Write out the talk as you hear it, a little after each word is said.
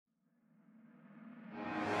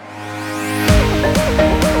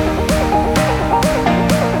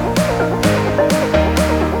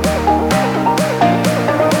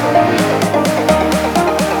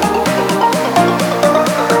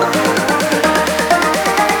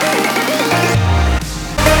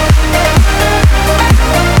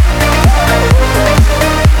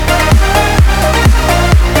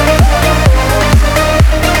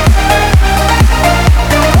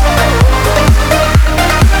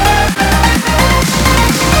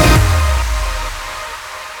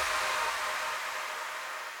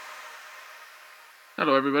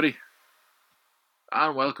everybody,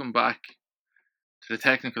 and welcome back to the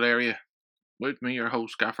technical area with me, your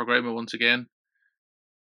host, Gaffer Graham, once again.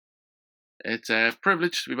 It's a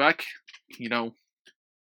privilege to be back. I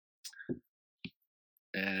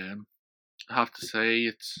have to say,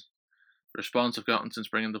 it's the response I've gotten since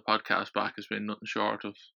bringing the podcast back has been nothing short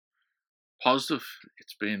of positive.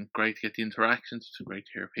 It's been great to get the interactions. It's been great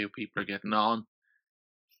to hear how people are getting on.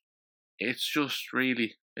 It's just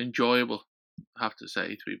really enjoyable, I have to say,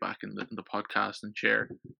 to be back in the podcast and share.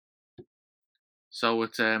 So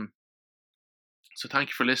it's so thank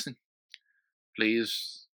you for listening.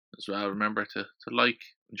 Please, as well, remember to like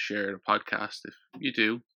and share the podcast if you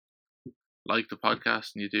do like the podcast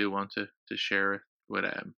and you do want to share it with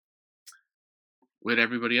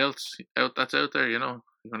everybody else that's out there. You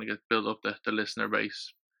want to build up the listener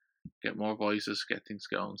base, get more voices, get things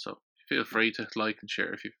going. So feel free to like and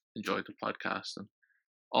share if you've enjoyed the podcast and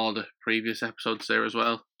all the previous episodes there as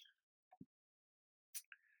well.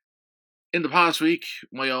 In the past week,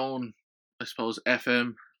 my own, I suppose,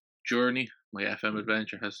 FM journey, my FM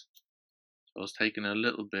adventure has, taken a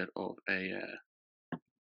little bit of a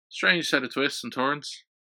strange set of twists and turns.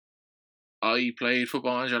 I played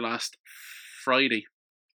Football Manager last Friday.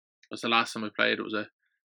 It was the last time I played. It was a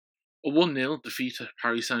 1-0 defeat to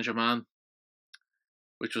Paris Saint-Germain,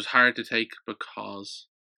 which was hard to take because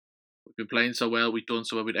we've been playing so well, we'd done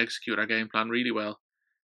so well, we'd execute our game plan really well.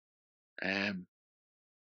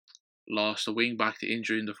 Lost a wing back to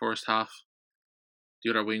injury in the first half. The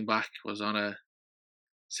other wing back was on a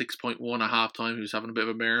 6.1 at half time. He was having a bit of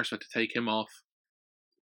a mare, so I had to take him off.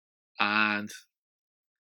 And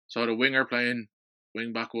so the winger playing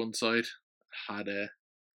wing back one side had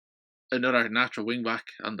another natural wing back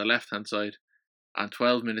on the left hand side. And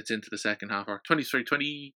 12 minutes into the second half, or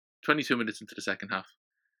 22 minutes into the second half,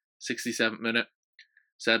 67th minute,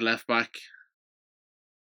 said left back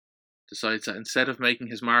decides that instead of making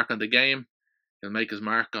his mark on the game, he'll make his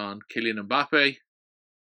mark on Kylian Mbappe.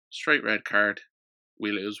 Straight red card.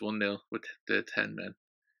 We lose 1-0 with the 10 men.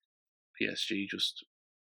 PSG just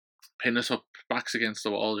pin us up, backs against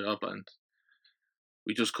the wall job, and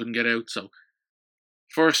we just couldn't get out. So,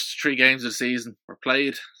 first 3 games of the season were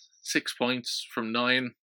played, 6 points from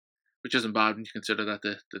 9, which isn't bad when you consider that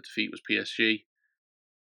the defeat was PSG.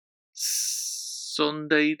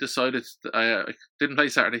 Sunday decided, I didn't play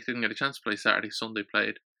Saturday, didn't get a chance to play Saturday. Sunday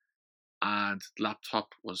played, and laptop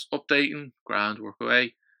was updating, grand work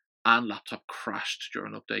away, and laptop crashed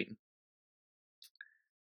during updating.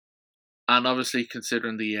 And obviously,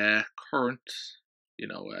 considering the current,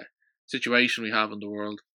 situation we have in the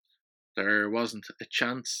world, there wasn't a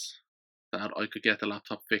chance that I could get the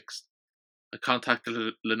laptop fixed. I contacted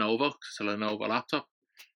Lenovo, it's a Lenovo laptop,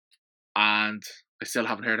 and I still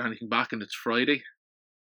haven't heard anything back, and it's Friday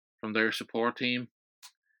from their support team.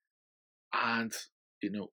 And,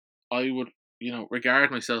 I would,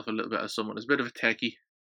 regard myself a little bit as someone who's a bit of a techie.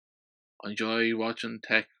 I enjoy watching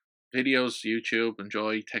tech videos, YouTube,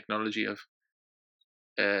 enjoy technology. Of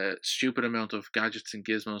a stupid amount of gadgets and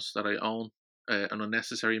gizmos that I own, an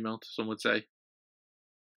unnecessary amount, some would say.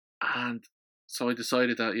 And so I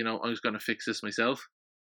decided that, I was going to fix this myself.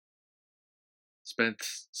 Spent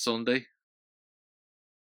Sunday,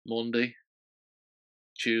 Monday,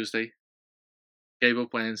 Tuesday, gave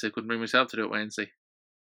up Wednesday, couldn't bring myself to do it Wednesday.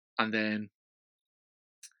 And then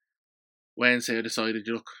Wednesday I decided,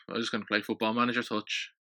 look, I was going to play Football Manager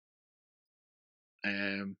Touch.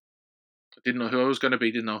 I didn't know who I was going to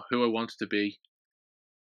be, didn't know who I wanted to be.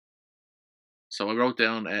 So I wrote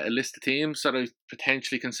down a list of teams that I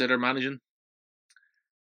potentially consider managing.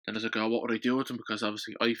 Then I was like, what would I do with them? Because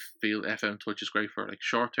obviously I feel FM Touch is great for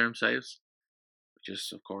short-term saves, which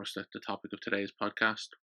is, of course, the topic of today's podcast.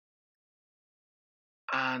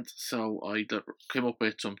 And so I came up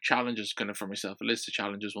with some challenges kind of for myself, a list of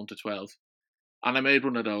challenges 1 to 12. And I made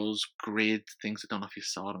one of those grid things. I don't know if you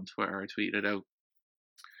saw it on Twitter. I tweeted out,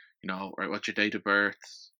 right, what's your date of birth?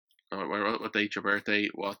 Or what date's your birthday?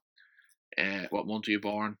 What month are you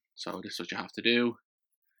born? So this is what you have to do.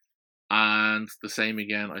 And the same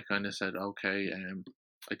again, I kind of said, okay,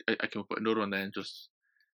 I came up with another one then, just,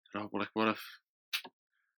 what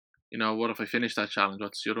if I finish that challenge?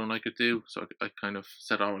 What's the other one I could do? So I kind of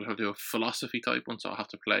said, I'll have to do a philosophy type one, so I'll have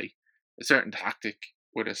to play a certain tactic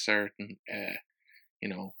with a certain,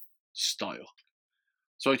 style.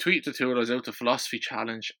 So I tweeted the two of those out, the philosophy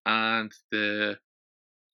challenge and the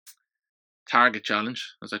target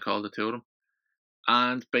challenge, as I call the two of them.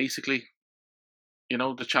 And basically,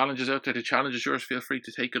 the challenge is out there, the challenge is yours, feel free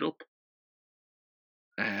to take it up.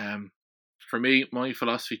 For me, my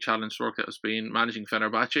philosophy challenge work that has been managing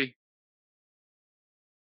Fenerbahce.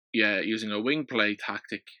 using a wing play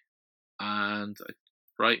tactic. And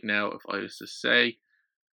right now, if I was to say,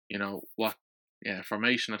 what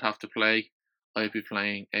formation I'd have to play, I'd be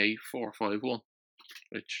playing a 4-5-1,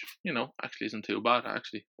 which, actually isn't too bad. It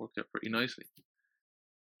actually worked out pretty nicely.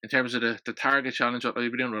 In terms of the target challenge, what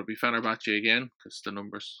I'd be doing would be Fenerbahce again, because the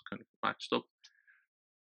numbers kind of matched up.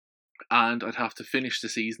 And I'd have to finish the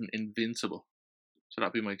season invincible. So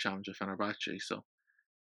that'd be my challenge at Fenerbahce. So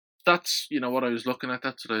that's, what I was looking at.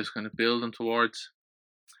 That's what I was kind of building towards.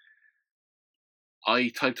 I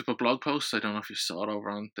typed up a blog post. I don't know if you saw it over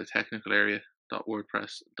on the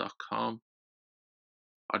technicalarea.wordpress.com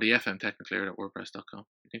or the fmtechnicalarea.wordpress.com.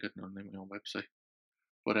 I think I'd name my own website.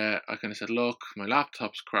 But I kind of said, look, my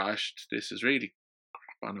laptop's crashed. This is really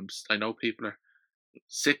crap. And I know people are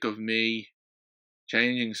sick of me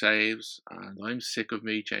changing saves, and I'm sick of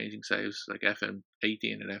me changing saves like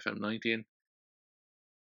FM18 and FM19.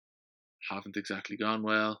 Haven't exactly gone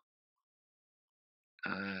well.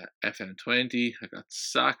 FM20, I got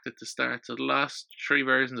sacked at the start. So the last 3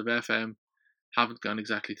 versions of FM haven't gone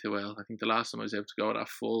exactly too well. I think the last time I was able to go with that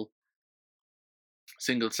full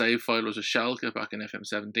single save file was a Schalke back in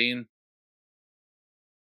FM17.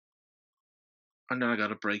 And then I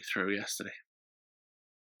got a breakthrough yesterday.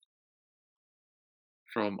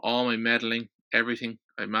 From all my meddling, everything,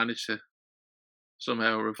 I managed to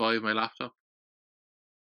somehow revive my laptop.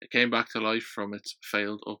 It came back to life from its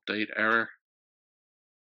failed update error.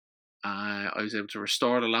 I was able to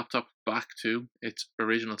restore the laptop back to its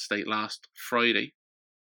original state last Friday,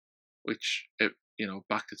 which it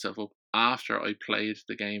backed itself up after I played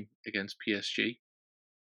the game against PSG.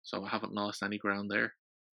 So I haven't lost any ground there.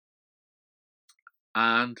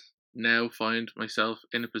 And now find myself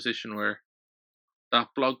in a position where that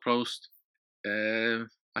blog post I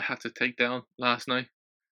had to take down last night,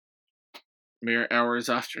 mere hours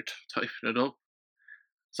after typing it up.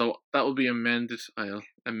 So that will be amended. I'll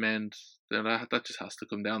amend that just has to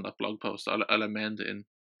come down, that blog post. I'll amend it in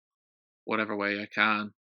whatever way I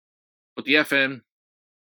can. But the FM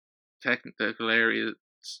technical areas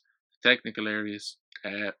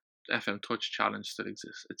FM Touch challenge still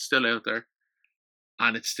exists. It's still out there,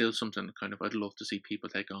 and it's still something kind of I'd love to see people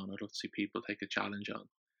take on. I'd love to see people take a challenge on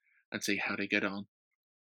and see how they get on.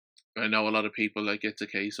 I know a lot of people, like, it's a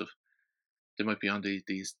case of they might be on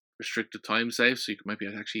these restricted time saves, so you might be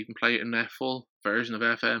able to actually even play it in a full version of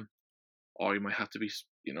FM, or you might have to be,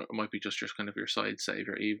 it might be just your kind of your side save,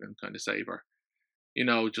 or even kind of saver,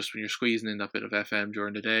 just when you're squeezing in that bit of FM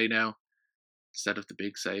during the day now, instead of the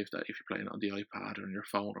big save that if you're playing on the iPad or on your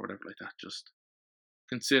phone or whatever like that, just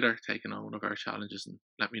consider taking on one of our challenges and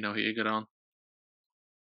let me know how you get on.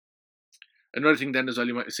 Another thing then as well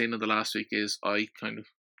you might have seen in the last week is I kind of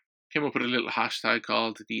came up with a little hashtag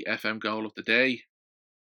called the FM Goal of the Day.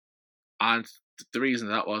 And the reason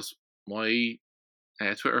that was my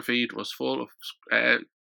Twitter feed was full of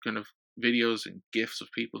kind of videos and GIFs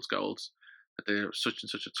of people's goals that they such and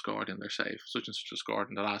such had scored in their save, such and such had scored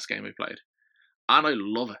in the last game I played. And I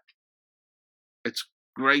love it. It's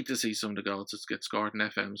great to see some of the goals that get scored in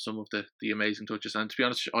FM, some of the amazing touches. And to be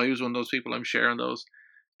honest, I was one of those people, I'm sharing those.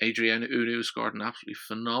 Adrian Unu scored an absolutely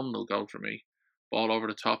phenomenal goal for me. Ball over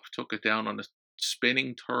the top, took it down on a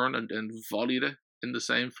spinning turn and then volleyed it in the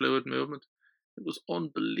same fluid movement. It was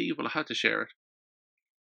unbelievable. I had to share it.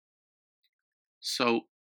 So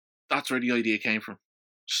that's where the idea came from.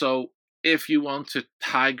 So if you want to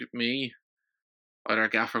tag me, either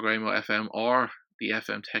Gaffer Grahamo FM or the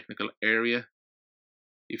FM Technical Area,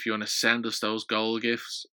 if you want to send us those goal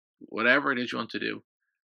gifts, whatever it is you want to do,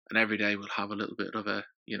 and every day we'll have a little bit of a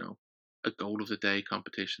goal of the day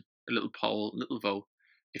competition, a little poll, a little vote.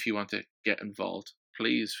 If you want to get involved,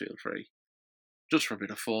 please feel free. Just for a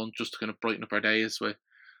bit of fun, just to kind of brighten up our days with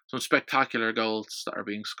some spectacular goals that are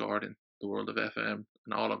being scored in the world of FM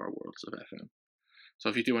and all of our worlds of FM. So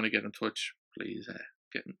if you do want to get in touch, please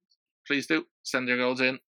please do send your goals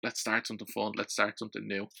in. Let's start something fun. Let's start something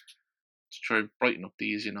new to try and brighten up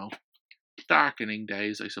these, darkening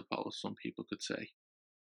days, I suppose some people could say.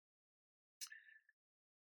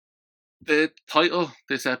 The title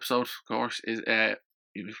this episode, of course, is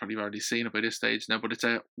you've probably already seen it by this stage now, but it's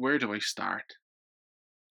where do I start?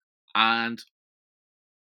 And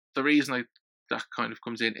the reason that kind of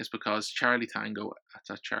comes in is because Charlie Tango,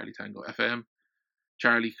 at Charlie Tango FM,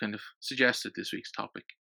 Charlie kind of suggested this week's topic.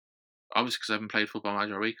 Obviously, because I haven't played Football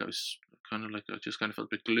Manager a week, I was kind of I just kind of felt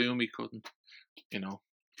a bit gloomy, I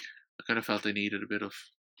kind of felt I needed a bit of,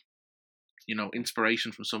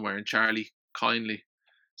 inspiration from somewhere, and Charlie kindly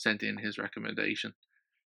sent in his recommendation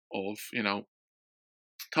of,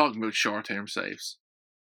 talking about short-term saves.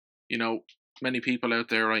 many people out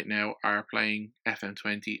there right now are playing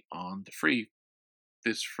FM20 on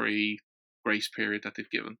this free grace period that they've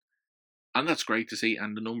given, and that's great to see.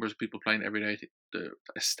 And the numbers of people playing every day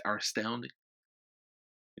are astounding.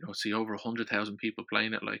 See over 100,000 people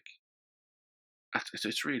playing it. Like,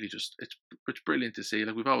 it's really just it's brilliant to see.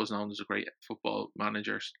 Like, we've always known there's a great football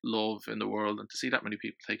managers love in the world, and to see that many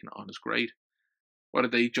people taking it on is great. Whether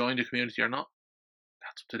they join the community or not,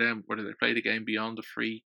 that's up to them. Whether they play the game beyond the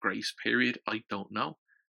free grace period, I don't know.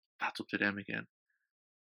 That's up to them again.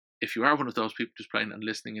 If you are one of those people just playing and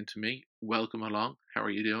listening in to me, welcome along. How are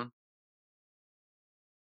you doing?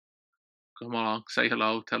 Come along, say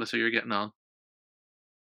hello, tell us how you're getting on.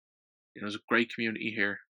 There's a great community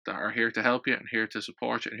here that are here to help you and here to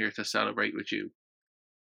support you and here to celebrate with you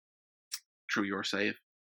through your save.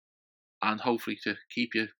 And hopefully to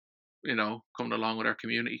keep you, coming along with our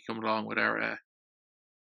community, coming along with our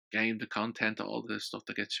game, the content, all this stuff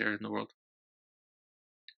that gets shared in the world.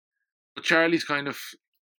 But Charlie's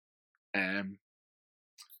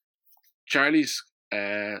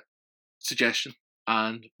suggestion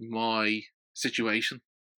and my situation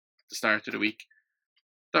at the start of the week,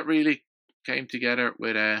 that really came together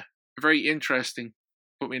with a very interesting,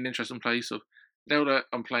 put me in an interesting place of, now that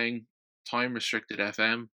I'm playing time restricted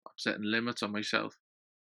FM, I'm setting limits on myself.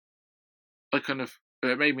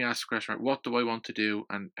 It made me ask the question, right, what do I want to do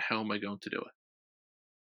and how am I going to do it?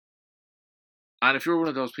 And if you're one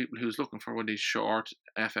of those people who's looking for one of these short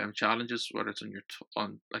FM challenges, whether it's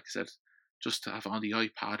on like I said, just to have on the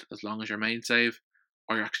iPad as long as your main save,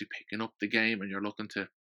 or you're actually picking up the game and you're looking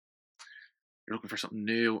for something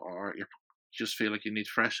new, or you just feel like you need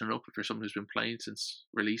freshening up if you're someone who's been playing since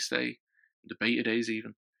release day, the beta days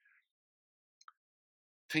even.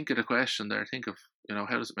 Think of the question there. Think of,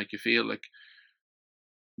 how does it make you feel? Like,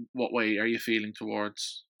 what way are you feeling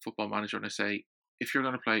towards Football Manager? And I say, if you're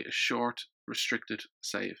going to play a short, restricted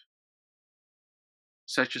save,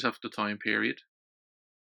 set yourself the time period,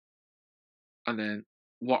 and then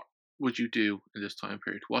what would you do in this time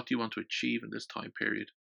period? What do you want to achieve in this time period?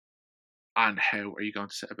 And how are you going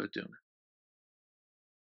to set about doing it?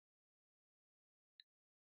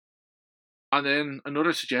 And then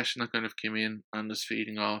another suggestion that kind of came in and was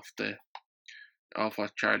feeding off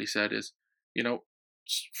what Charlie said is,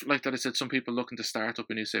 like that I said, some people looking to start up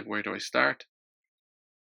a new save, where do I start?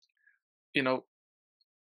 Black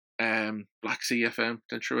Sea FM,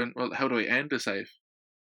 then threw in, well, how do I end a save?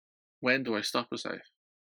 When do I stop a save?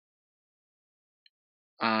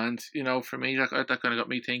 And, for me, that kind of got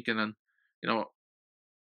me thinking, and,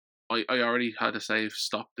 I already had a save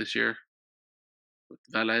stopped this year with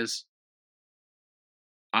Velez,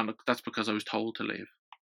 and that's because I was told to leave.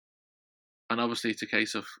 And obviously, it's a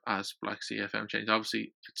case of, as Black Sea FM changed,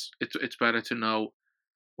 obviously it's better to know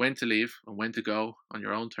when to leave and when to go on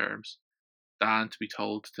your own terms than to be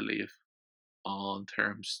told to leave on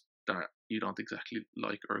terms that you don't exactly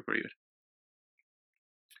like or agree with.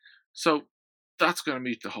 So that's going to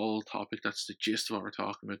be the whole topic. That's the gist of what we're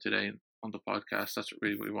talking about today on the podcast. That's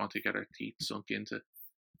really what we want to get our teeth sunk into.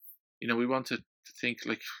 We want to think,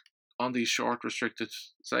 like, on these short restricted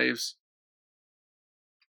saves,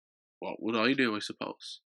 what would I do, I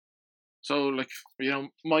suppose? So, like,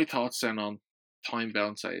 my thoughts then on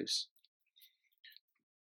time-bound saves.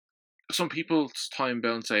 Some people's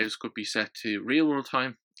time-bound saves could be set to real-world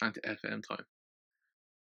time and to FM time.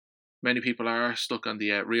 Many people are stuck on the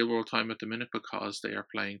real-world time at the minute because they are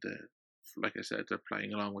playing like I said, they're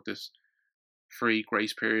playing along with this free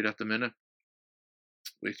grace period at the minute,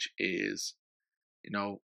 which is,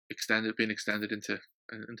 being extended into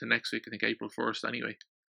next week. I think April 1st anyway.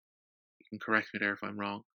 You can correct me there if I'm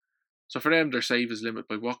wrong. So for them, their save is limited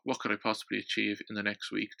by what could I possibly achieve in the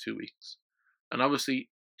next week, 2 weeks. And obviously,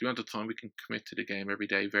 the amount of time we can commit to the game every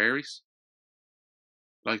day varies.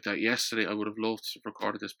 Like that yesterday, I would have loved to have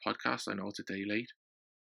recorded this podcast. I know it's a day late,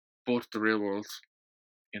 but the real world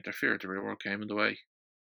interfered. The real world came in the way,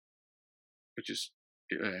 which is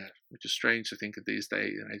strange to think of these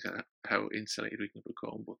days, and how insulated we can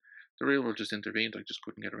become. But the real world just intervened. I just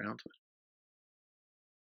couldn't get around to it.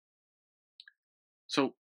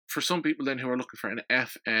 So for some people then who are looking for an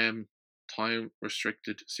FM time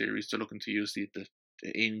restricted series, they're looking to use the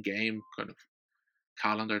in-game kind of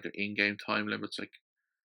calendar, the in-game time limits. Like,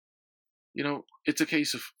 it's a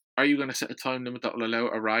case of, are you going to set a time limit that will allow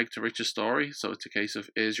a rag to reach a story? So it's a case of,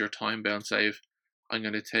 is your time-bound save, I'm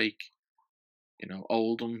going to take,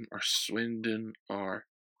 Oldham or Swindon or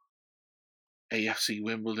AFC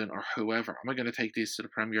Wimbledon or whoever. Am I going to take these to the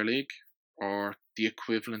Premier League or the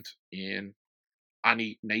equivalent in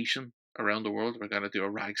any nation around the world? Am I going to do a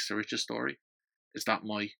rags to riches story? Does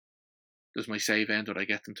my save end when I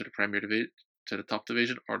get them to the to the top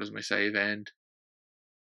division, or does my save end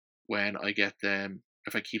when I get them,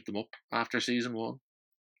 if I keep them up after season 1?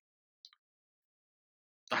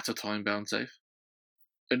 That's a time bound save.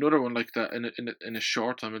 Another one like that in a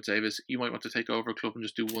short time I'd save is you might want to take over a club and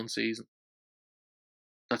just do 1 season.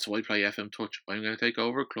 That's why I play FM Touch. I'm going to take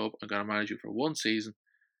over a club, I'm going to manage you for 1 season,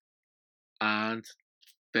 and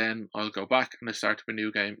then I'll go back and I start up a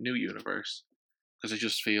new game, new universe. Because I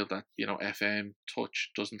just feel that, FM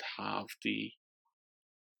Touch doesn't have the,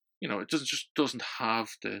 it doesn't have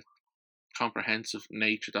the comprehensive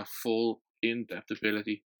nature, that full in-depth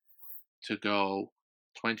ability to go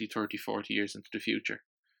 20, 30, 40 years into the future.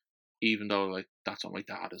 Even though, like, that's what my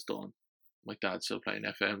dad has done. My dad's still playing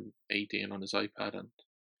FM 18 on his iPad, and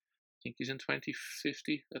I think he's in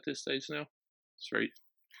 2050 at this stage now. It's right.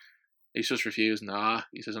 He's just refusing.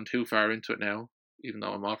 He says, I'm too far into it now, even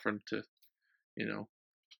though I'm offering to,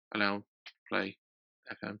 allow him to play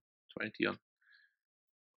FM 20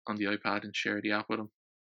 on the iPad and share the app with him.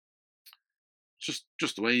 Just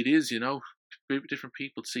the way it is, different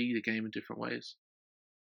people see the game in different ways.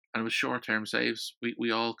 And with short-term saves,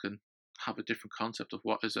 we all can have a different concept of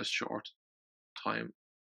what is a short-lived,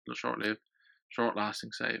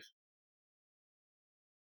 short-lasting save.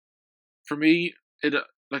 For me, it,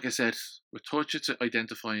 like I said, with Touch, it's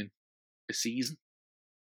identifying a season.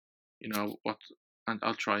 And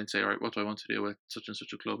I'll try and say, all right, what do I want to do with such and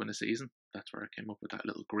such a club in a season? That's where I came up with that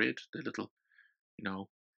little grid, the little,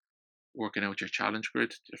 working out your challenge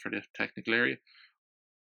grid for the technical area.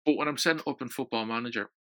 But when I'm setting up in Football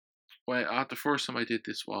Manager, the first time I did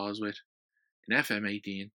this was with an FM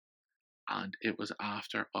 18, and it was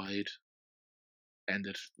after I'd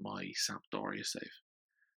ended my Sampdoria save.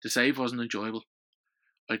 The save wasn't enjoyable.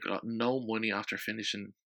 I got no money after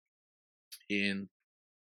finishing with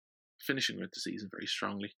the season very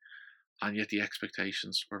strongly, and yet the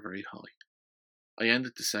expectations were very high. I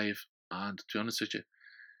ended the save, and to be honest with you,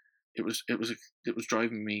 it was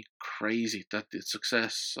driving me crazy that the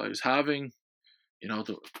success I was having,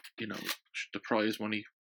 the prize money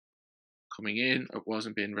coming in, it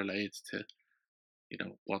wasn't being relayed to,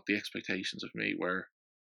 what the expectations of me were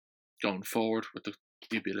going forward with the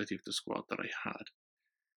ability of the squad that I had.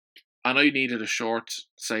 And I needed a short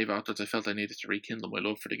save out that I felt I needed to rekindle my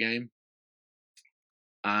love for the game.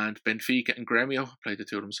 And Benfica and Gremio, played the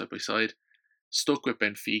two of them side by side, stuck with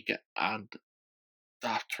Benfica, and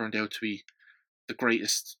that turned out to be one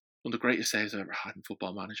of the greatest saves I've ever had in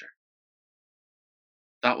Football Manager.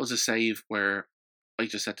 That was a save where I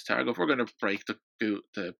just said to Targo, if we're going to break the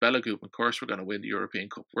Bella Gutmann curse, we're going to win the European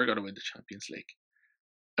Cup, we're going to win the Champions League.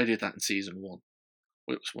 I did that in season 1.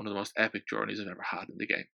 It was one of the most epic journeys I've ever had in the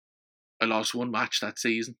game. I lost 1 match that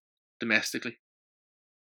season, domestically.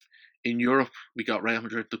 In Europe, we got Real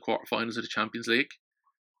Madrid to the quarterfinals of the Champions League,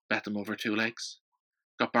 bet them over 2 legs.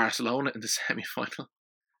 Got Barcelona in the semi-final,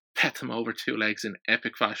 bet them over 2 legs in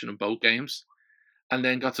epic fashion in both games, and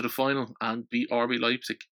then got to the final and beat RB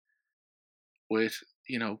Leipzig with,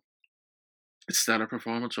 a stellar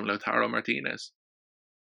performance from Lautaro Martinez.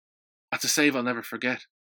 That's a save I'll never forget.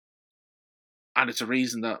 And it's a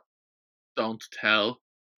reason that don't tell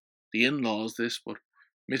the in-laws this, but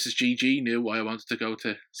Mrs. GG knew why I wanted to go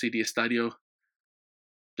to see the Estadio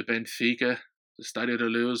de Benfica, the Estadio de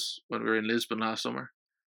Luz, when we were in Lisbon last summer.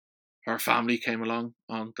 Her family came along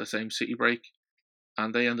on the same city break,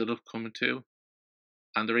 and they ended up coming too.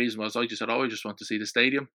 And the reason was I just said, I just want to see the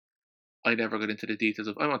stadium. I never got into the details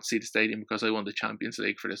of, I want to see the stadium because I won the Champions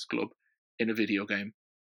League for this club in a video game.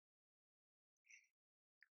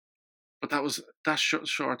 But that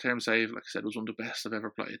short-term save, like I said, was one of the best I've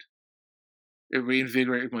ever played. It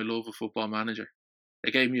reinvigorated my love of Football Manager.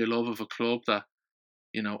 It gave me a love of a club that,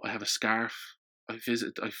 I have a scarf. I've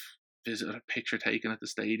visited a picture taken at the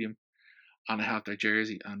stadium, and I have their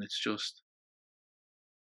jersey, and it's just,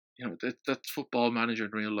 that's Football Manager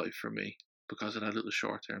in real life for me because of that little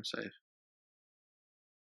short-term save.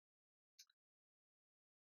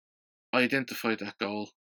 I identified that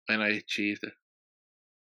goal and I achieved it.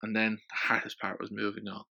 And then the hardest part was moving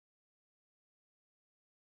on.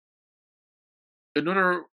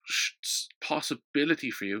 Another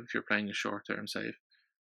possibility for you, if you're playing a short-term save,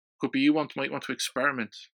 could be you might want to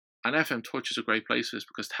experiment. And FM Touch is a great place for this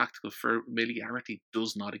because tactical familiarity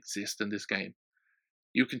does not exist in this game.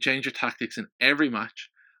 You can change your tactics in every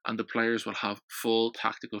match, and the players will have full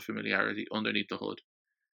tactical familiarity underneath the hood.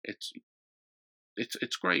 It's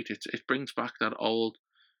great. It brings back that old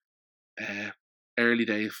early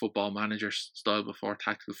day Football Manager style before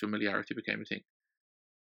tactical familiarity became a thing.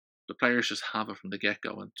 The players just have it from the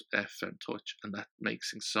get-go and FM Touch, and that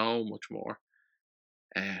makes things so much more,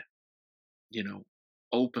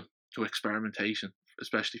 open to experimentation,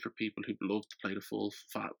 especially for people who love to play the full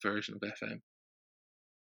fat version of FM.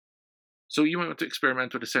 So you might want to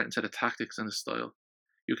experiment with a certain set of tactics and a style.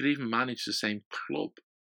 You could even manage the same club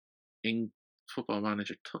in Football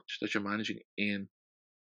Manager Touch that you're managing in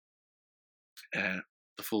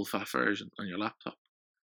the full fat version on your laptop,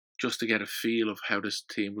 just to get a feel of how this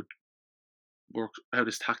team would work, how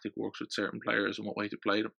this tactic works with certain players and what way to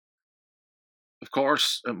play them. Of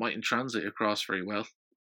course, it mightn't translate across very well,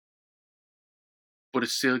 but it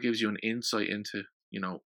still gives you an insight into,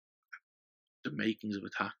 the makings of a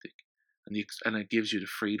tactic, and it gives you the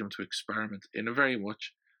freedom to experiment in a very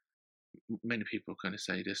much, many people kind of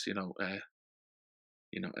say this, an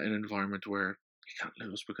environment where you can't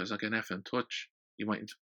lose, because like an FM Touch, you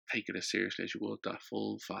mightn't take it as seriously as you would that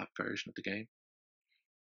full fat version of the game.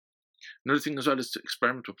 Another thing as well is to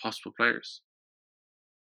experiment with possible players.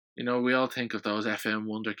 We all think of those FM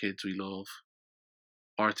wonder kids we love.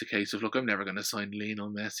 Or it's a case of, look, I'm never going to sign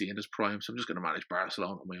Lionel Messi in his prime, so I'm just going to manage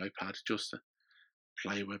Barcelona on my iPad just to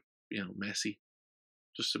play with, Messi.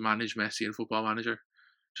 Just to manage Messi in Football Manager.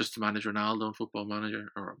 Just to manage Ronaldo in Football Manager.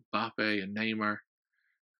 Or Mbappe and Neymar,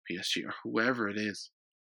 PSG, or whoever it is.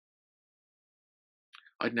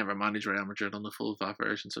 I'd never manage Real Madrid on the full fat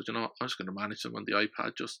version, so I'm just going to manage them on the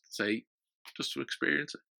iPad just to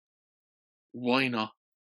experience it. Why not?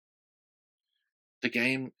 The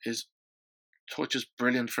game Touch is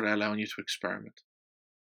brilliant for allowing you to experiment.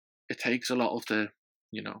 It takes a lot of the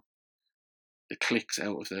clicks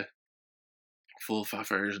out of the full fat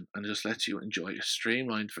version and just lets you enjoy a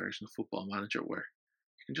streamlined version of Football Manager where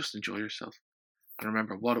you can just enjoy yourself and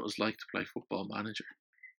remember what it was like to play Football Manager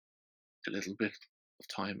a little bit of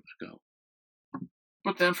time ago.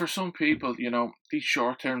 But then for some people, these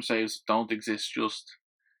short-term saves don't exist just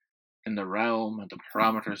in the realm and the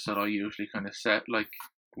parameters that I usually kind of set, like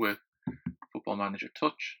with Football Manager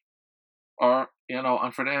Touch. Or,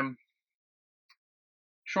 and for them,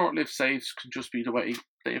 short-lived saves can just be the way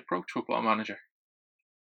they approach Football Manager.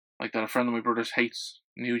 Like that a friend of my brother's hates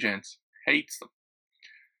new gens. Hates them.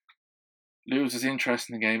 Loses interest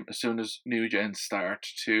in the game as soon as new gens start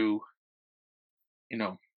to,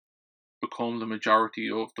 become the majority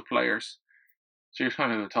of the players. So you're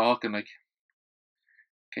kind of talking like,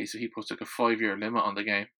 okay, so he puts like a 5-year limit on the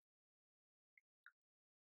game.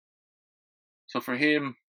 So for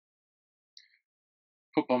him,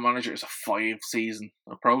 Football Manager is a 5-season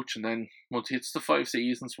approach, and then once it hits the 5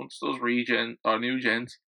 seasons, once those new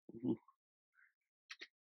gens,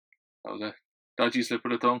 that was a dodgy slip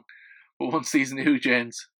of the tongue, but once these new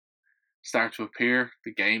gens start to appear,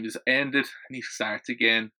 the game is ended, and he starts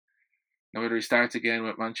again. Now whether he starts again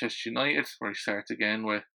with Manchester United, or he starts again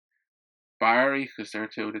with Barry, because they're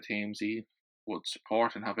two of the teams he would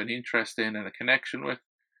support and have an interest in and a connection with,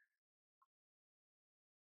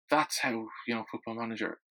 that's how, Football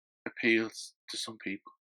Manager appeals to some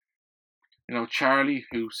people. Charlie,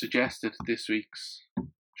 who suggested this week's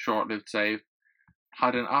short-lived save,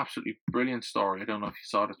 had an absolutely brilliant story. I don't know if you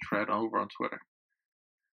saw the thread over on Twitter.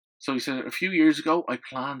 So he said, a few years ago, I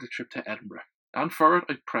planned a trip to Edinburgh, and for it,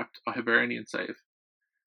 I prepped a Hibernian save.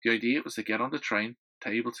 The idea was to get on the train,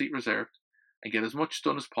 table seat reserved, and get as much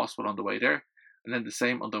done as possible on the way there, and then the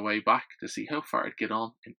same on the way back to see how far I'd get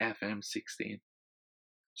on in FM 16.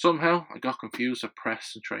 Somehow, I got confused at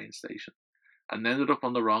Preston train station, and ended up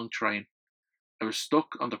on the wrong train. I was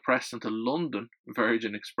stuck on the Preston to London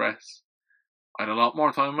Virgin Express. I had a lot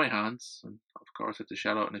more time on my hands, and of course had to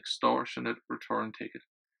shell out an extortionate return ticket.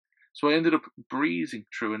 So I ended up breezing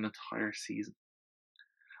through an entire season.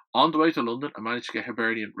 On the way to London, I managed to get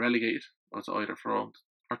Hibernian relegated, as either from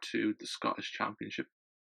or to the Scottish Championship.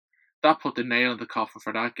 That put the nail in the coffin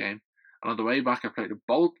for that game, and on the way back I played a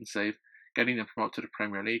Bolton save, getting them promoted to the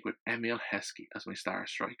Premier League with Emile Heskey as my star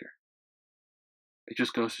striker. It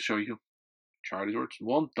just goes to show you, Charlie's words: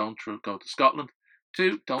 1, don't go to Scotland.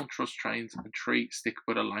 2, don't trust trains. And 3, stick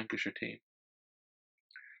with a Lancashire team.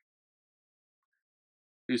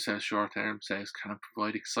 Who says short-term saves can't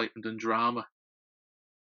provide excitement and drama?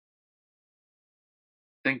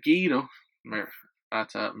 Then Guido,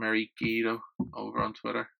 that's Mary Guido over on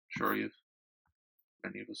Twitter. Sure,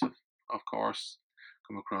 many of us have, of course,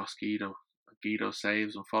 come across Guido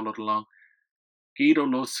saves and followed along. Guido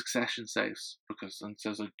loves succession saves and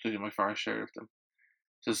says I do my fair share of them.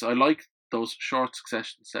 Says I like those short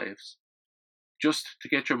succession saves, just to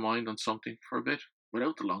get your mind on something for a bit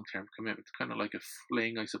without the long-term commitment. Kind of like a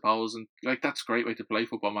fling, I suppose, and that's a great way to play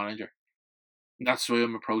Football Manager. And that's the way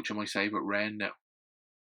I'm approaching my save with Rennes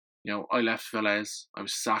now. I left Velez, I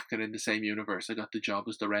was sacked, and in the same universe I got the job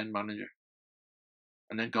as the Rennes manager.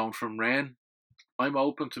 And then going from Rennes, I'm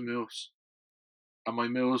open to moves. And my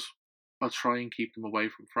moves I'll try and keep them away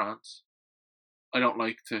from France. I don't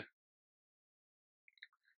like to.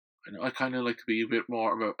 I kind of like to be a bit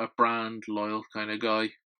more of a brand loyal kind of guy.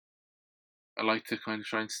 I like to kind of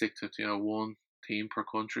try and stick to one team per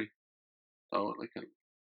country. So like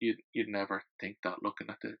you'd never think that looking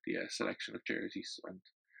at the selection of jerseys and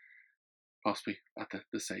possibly at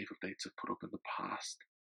the save updates I've put up in the past,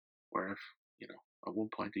 where I've at one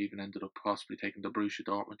point I even ended up possibly taking the Borussia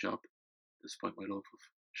Dortmund job, despite my love of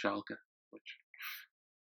Schalke, which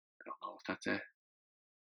I don't know if that's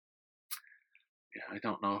I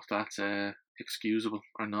don't know if that's excusable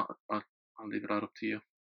or not. I'll leave it out up to you.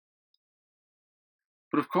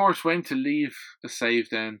 But of course, when to leave a save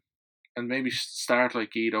then, and maybe start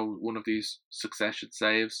like Guido, one of these succession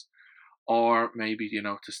saves, or maybe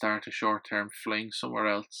to start a short-term fling somewhere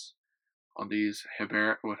else on these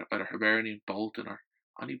either Hibernian, Bolton, or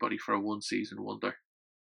anybody for a one-season wonder.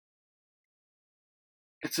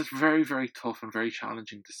 It's a very, very tough and very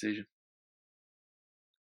challenging decision.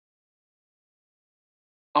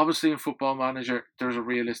 Obviously, in Football Manager, there's a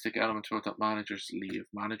realistic element to it that managers leave,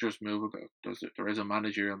 managers move about. There is a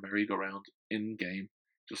managerial merry-go-round in game,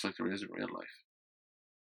 just like there is in real life.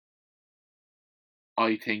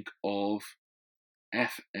 I think of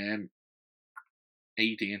FM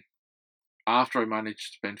 18. After I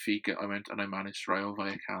managed Benfica, I went and I managed Rayo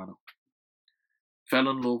Vallecano. Fell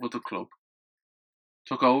in love with the club.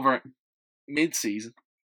 Took over mid-season.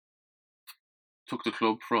 Took the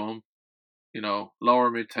club from lower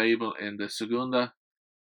mid-table in the Segunda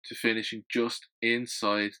to finishing just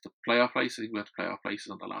inside the playoff place. I think we had the playoff places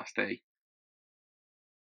on the last day.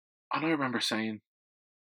 And I remember saying,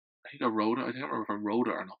 I think I wrote it. I don't remember if I wrote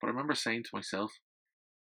it or not, but I remember saying to myself,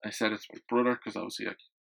 I said it to my brother, because obviously,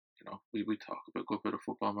 we talk about a good bit of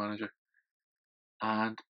Football Manager.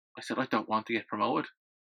 And I said, I don't want to get promoted.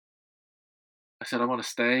 I said, I want to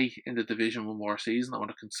stay in the division one more season. I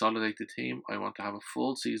want to consolidate the team. I want to have a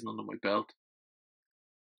full season under my belt.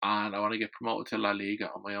 And I want to get promoted to La Liga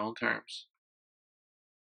on my own terms.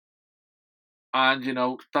 And,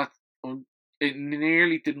 that it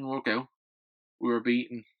nearly didn't work out. We were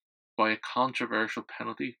beaten by a controversial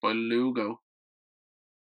penalty by Lugo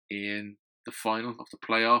in the final of the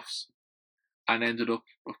playoffs, and ended up,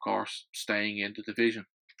 of course, staying in the division,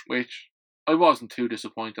 which I wasn't too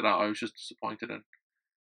disappointed at. I was just disappointed in.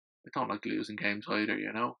 I don't like losing games either,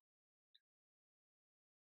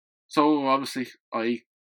 So obviously,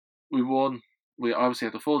 we won. We obviously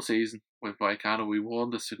had the full season with Vallecano. We won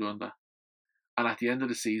the Segunda, and at the end of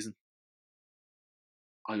the season,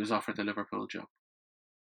 I was offered the Liverpool job.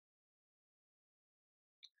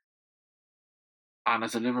 And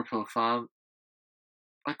as a Liverpool fan,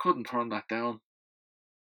 I couldn't turn that down.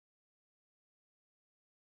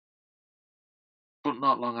 But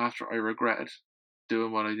not long after, I regretted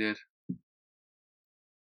doing what I did.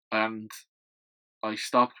 And I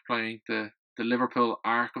stopped playing the Liverpool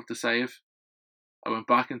arc of the save. I went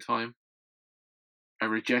back in time. I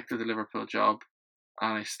rejected the Liverpool job,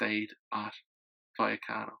 and I stayed at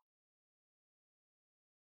Vallecano.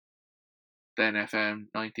 Then FM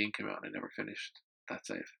 19 came out and I never finished that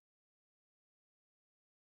save.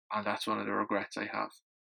 And that's one of the regrets I have.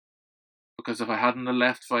 Because if I hadn't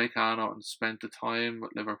left Vallecano and spent the time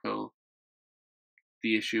with Liverpool,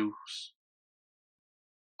 the issues,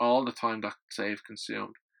 all the time that save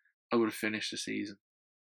consumed, I would have finished the season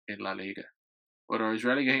in La Liga. Whether I was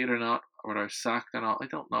relegated or not, or whether I was sacked or not, I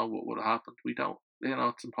don't know what would have happened. We don't.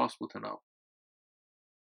 It's impossible to know.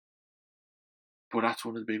 But that's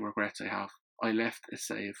one of the big regrets I have. I left a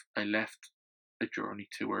save. I left a journey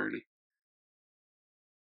too early.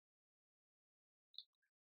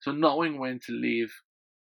 So knowing when to leave,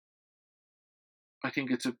 I think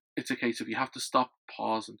it's a case of you have to stop,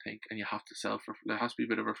 pause, and think, and you have to there has to be a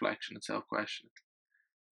bit of reflection and self-questioning.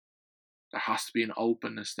 There has to be an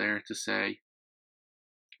openness there to say,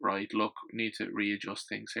 right, look, we need to readjust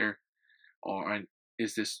things here, or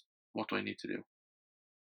is this what do I need to do?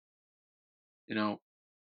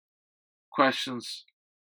 Questions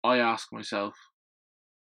I ask myself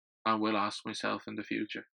and will ask myself in the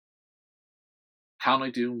future. Can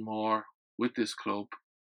I do more with this club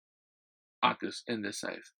in this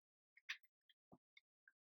save?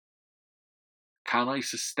 Can I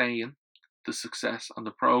sustain the success and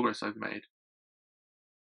the progress I've made?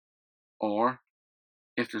 Or,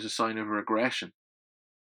 if there's a sign of regression,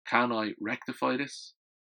 can I rectify this?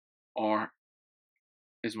 Or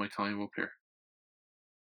is my time up here?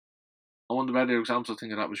 And one of the better examples I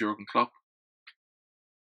think of that was Jurgen Klopp.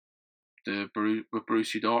 With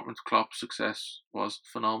Borussia Dortmund, Klopp's success was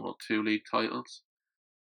phenomenal. 2 league titles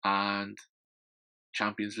and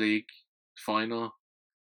Champions League final,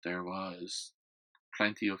 there was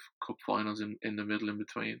plenty of cup finals in the middle in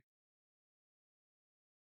between.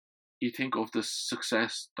 You think of the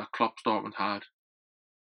success that Klopp's Dortmund had,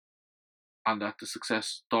 and that the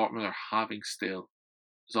success Dortmund are having still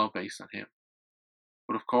is all based on him.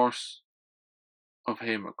 But of course, of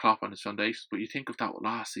him, Klopp and his foundations. But you think of that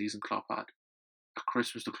last season Klopp had. At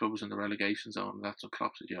Christmas, the club was in the relegation zone, and that's when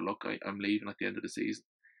Klopp said, "Yeah, look, I'm leaving at the end of the season,"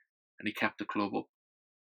 and he kept the club up.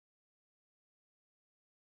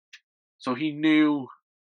 So he knew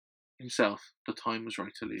himself the time was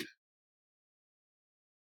right to leave.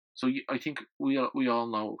 So I think we all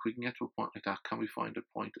know, if we can get to a point like that, can we find a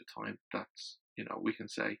point of time that's, we can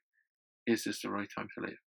say, is this the right time to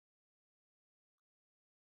leave?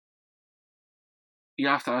 You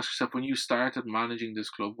have to ask yourself, when you started managing this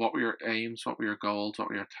club, what were your aims, what were your goals, what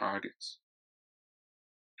were your targets?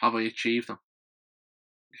 Have I achieved them?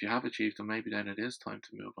 If you have achieved them, maybe then it is time to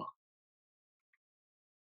move on.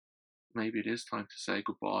 Maybe it is time to say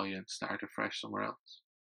goodbye and start afresh somewhere else.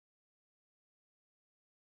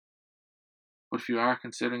 But if you are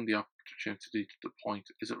considering the opportunity to the point,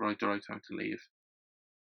 is it the right time to leave?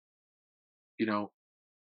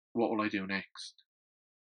 What will I do next?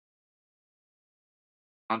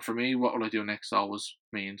 And for me, what will I do next always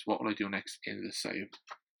means, what will I do next in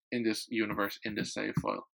this universe, in this save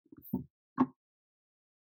file.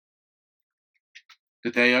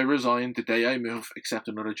 The day I resign, the day I move, accept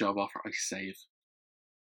another job offer, I save.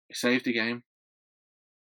 I save the game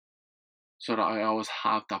so that I always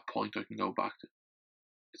have that point I can go back to.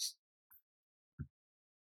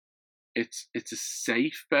 It's a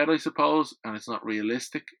safe bet, I suppose, and it's not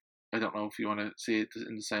realistic. I don't know if you want to see it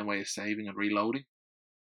in the same way as saving and reloading.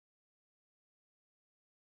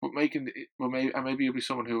 But maybe you'll be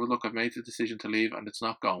someone who would look, I've made the decision to leave and it's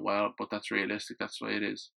not gone well, but that's realistic, that's the way it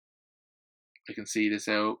is. I can see this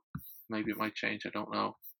out. Maybe it might change, I don't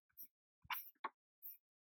know.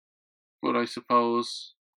 But I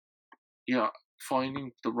suppose,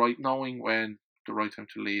 knowing when the right time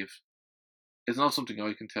to leave is not something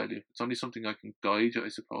I can tell you. It's only something I can guide you, I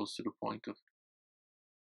suppose, to the point of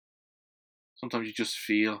sometimes you just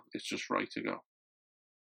feel it's just right to go.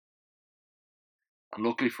 And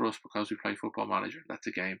luckily for us, because we play Football Manager, that's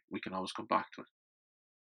a game, we can always come back to it.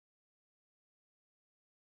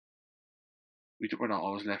 We're not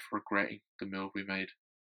always left regretting the move we made.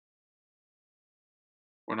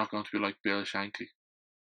 We're not going to be like Bill Shankly.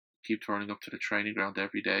 Keep turning up to the training ground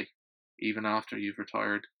every day, even after you've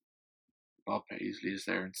retired. Bob Paisley is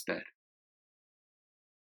there instead.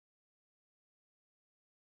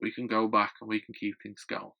 We can go back and we can keep things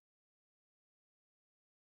going.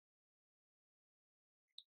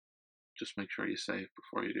 Just make sure you save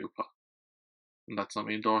before you do, Pop. And that's not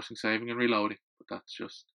me endorsing saving and reloading, but that's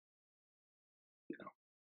just,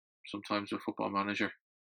 sometimes with Football Manager,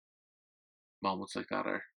 moments like that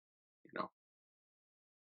are, in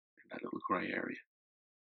that little grey area.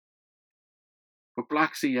 But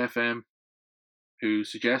Black Sea FM, who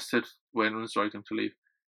suggested when it was the right time to leave,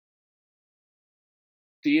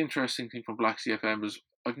 the interesting thing from Black Sea FM is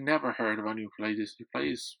I've never heard of anyone who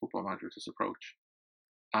plays Football Manager with this approach.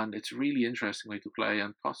 And it's a really interesting way to play,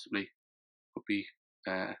 and possibly could be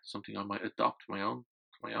something I might adopt my own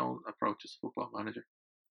approach as a Football Manager.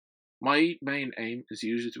 My main aim is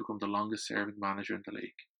usually to become the longest serving manager in the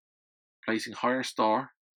league, placing higher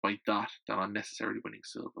star by that than on necessarily winning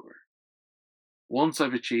silverware. Once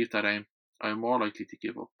I've achieved that aim, I am more likely to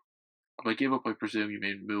give up. And by give up, I presume you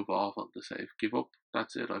mean move off on the save. Give up,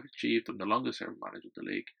 that's it, I've achieved, I'm the longest serving manager in the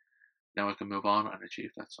league. Now I can move on and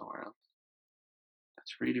achieve that somewhere else.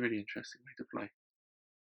 That's really, really interesting way to play.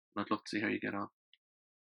 And I'd love to see how you get on.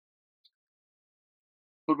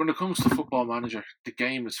 But when it comes to Football Manager, the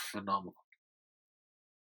game is phenomenal.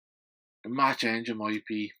 The match engine might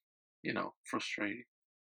be, frustrating.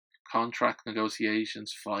 Contract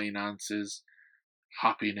negotiations, finances,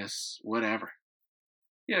 happiness, whatever.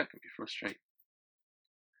 Yeah, it can be frustrating.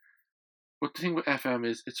 But the thing with FM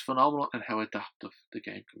is it's phenomenal in how adaptive the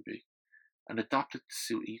game can be. And adapted to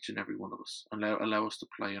suit each and every one of us and allow us to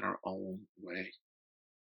play in our own way.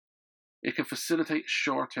 It can facilitate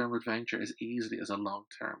short-term adventure as easily as a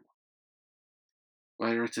long-term one.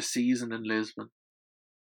 Whether it's a season in Lisbon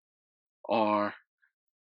or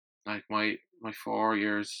like my 4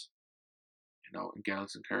 years, in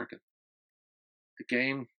Gelsenkirchen. The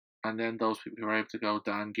game, and then those people who are able to go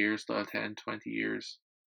Dan Gear style 10, 20 years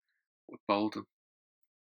with Bolton.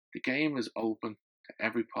 The game is open to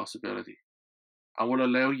every possibility and will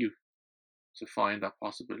allow you to find that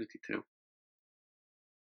possibility too.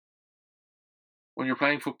 When you're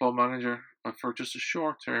playing Football Manager for just a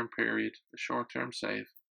short-term period, a short-term save,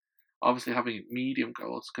 Obviously, having medium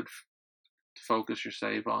goals can focus your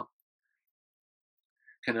save on,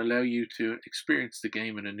 can allow you to experience the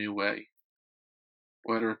game in a new way,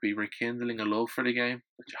 whether it be rekindling a love for the game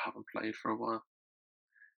that you haven't played for a while,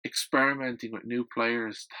 experimenting with new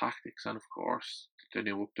players, tactics, and of course the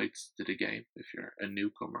new updates to the game if you're a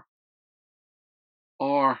newcomer,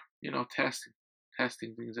 or testing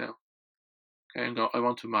things out. Okay, and go, I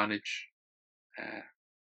want to manage,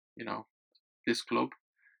 this club.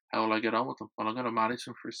 How will I get on with them? Well, I'm going to manage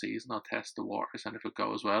them for a season. I'll test the waters, and if it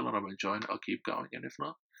goes well and I'm enjoying it, I'll keep going. And if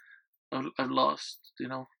not, I've lost,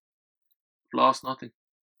 lost nothing,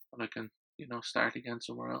 and I can, start again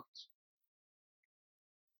somewhere else.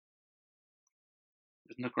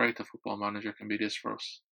 Isn't it great that Football Manager can be this for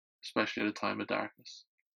us, especially at a time of darkness?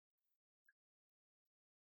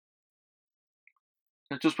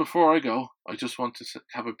 And just before I go, I just want to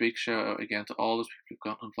have a big shout out again to all those people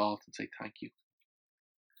who've gotten involved and say thank you.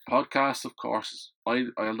 Podcast, of course,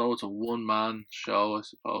 although it's a one-man show, I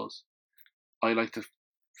suppose, I like to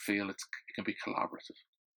feel it can be collaborative.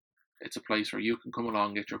 It's a place where you can come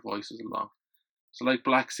along, get your voices along. So like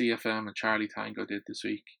Black CFM and Charlie Tango did this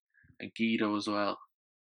week, and Guido as well.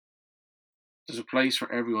 There's a place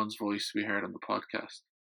for everyone's voice to be heard on the podcast.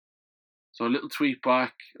 So a little tweet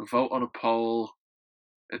back, a vote on a poll,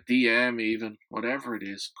 a DM even, whatever it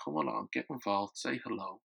is, come along, get involved, say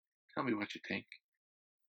hello, tell me what you think.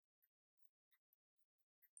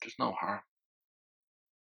 There's no harm.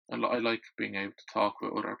 I like being able to talk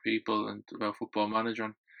with other people and about Football Manager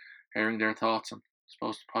and hearing their thoughts, and I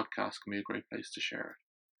suppose the podcast can be a great place to share it.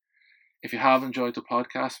 If you have enjoyed the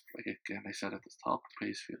podcast, like again I said at the top,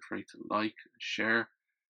 please feel free to like and share,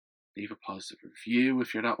 leave a positive review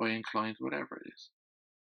if you're that way inclined, whatever it is.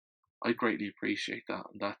 I greatly appreciate that,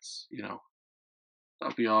 and that's,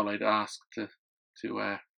 that'd be all I'd ask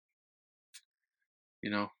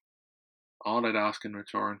all I'd ask in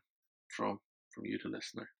return from you, the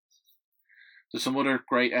listener. There's some other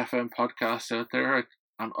great FM podcasts out there,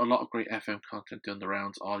 and a lot of great FM content doing the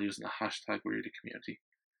rounds, all using the hashtag We're the Community.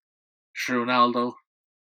 Ronaldo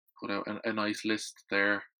put out a nice list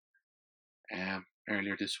there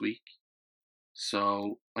earlier this week.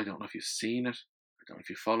 So I don't know if you've seen it. I don't know if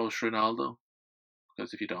you follow Ronaldo,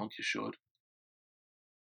 because if you don't, you should.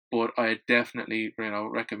 But I definitely,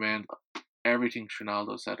 recommend everything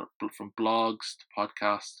Ronaldo said, from blogs to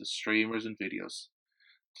podcasts to streamers and videos.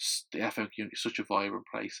 The FM community is such a vibrant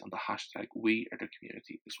place, and the hashtag We Are The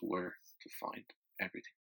Community is where to find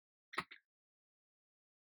everything.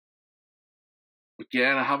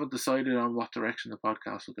 Again, I haven't decided on what direction the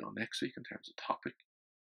podcast will go next week in terms of topic.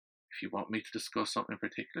 If you want me to discuss something in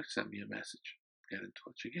particular, send me a message. Get in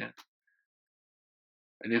touch again.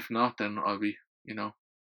 And if not, then I'll be, I'll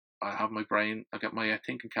have I'll get my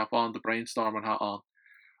thinking cap on, the brainstorming hat on,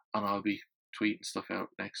 and I'll be tweeting stuff out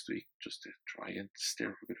next week just to try and stir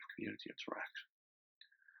up a bit of community interaction.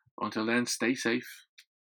 Until then, stay safe.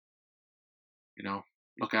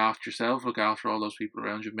 Look after yourself, look after all those people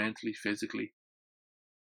around you, mentally, physically,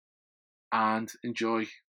 and enjoy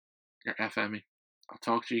your FMing. I'll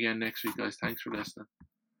talk to you again next week, guys. Thanks for listening.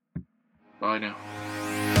 Bye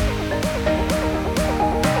now.